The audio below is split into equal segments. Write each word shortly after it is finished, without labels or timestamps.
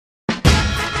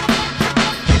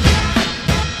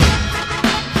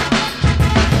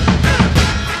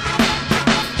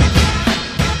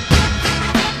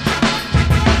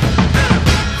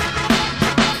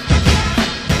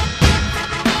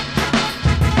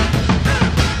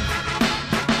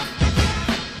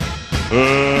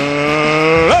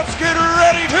Let's get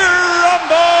ready to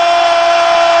rumble!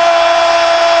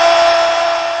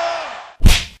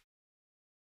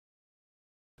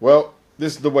 Well,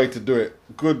 this is the way to do it.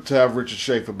 Good to have Richard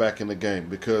Schaeffer back in the game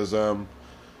because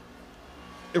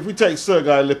if we take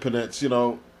Sergei Lipinets, you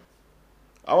know,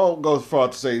 I won't go as far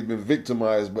to say he's been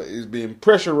victimized, but he's being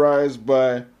pressurized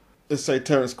by, let's say,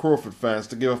 Terence Crawford fans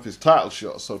to give up his title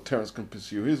shot so Terence can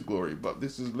pursue his glory. But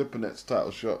this is Lipinets'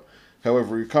 title shot,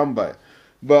 however you come by.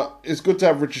 But it's good to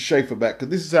have Richard Schaeffer back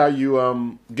because this is how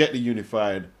you get the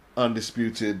unified,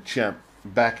 undisputed champ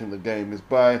back in the game, is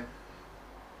by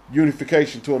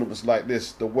unification tournaments like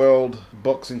this, the World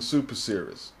Boxing Super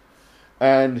Series.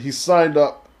 And he signed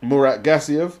up Murat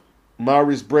Gassiev,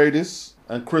 Maurice Bradis,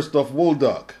 and Christoph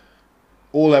Waldark.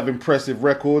 All have impressive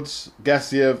records.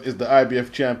 Gassiev is the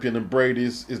IBF champion and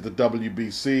Bradis is the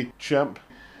WBC champ.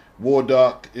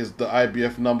 Waldark is the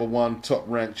IBF #1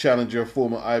 top-ranked challenger,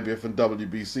 former IBF and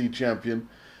WBC champion.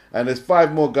 And there's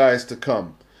 5 more guys to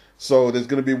come. So there's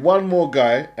going to be 1 more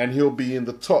guy, and he'll be in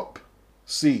the top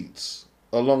seeds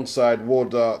alongside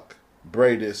Waldark,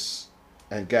 Bradis,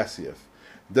 and Gassiev.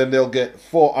 Then they'll get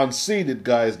 4 unseeded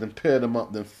guys, then pair them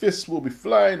up. Then fists will be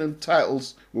flying and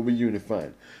titles will be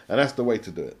unifying. And that's the way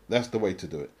to do it. That's the way to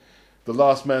do it. The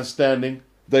last man standing,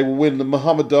 they will win the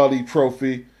Muhammad Ali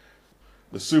Trophy,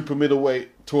 the super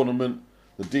middleweight tournament.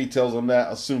 The details on that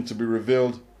are soon to be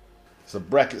revealed. It's a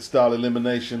bracket-style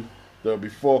elimination. There will be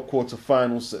 4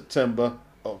 quarterfinals September,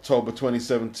 October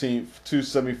 2017, 2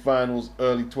 semi-finals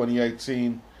early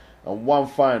 2018, and 1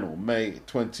 final May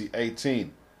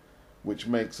 2018, which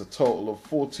makes a total of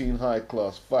 14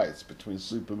 high-class fights between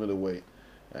super middleweight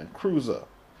and cruiser.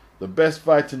 The best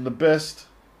fighting the best.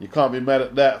 You can't be mad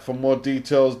at that. For more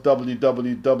details,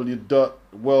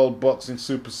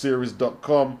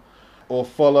 www.worldboxingsuperseries.com or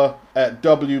follow at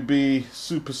WB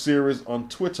Super Series on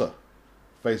Twitter,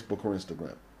 Facebook, or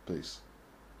Instagram. Peace.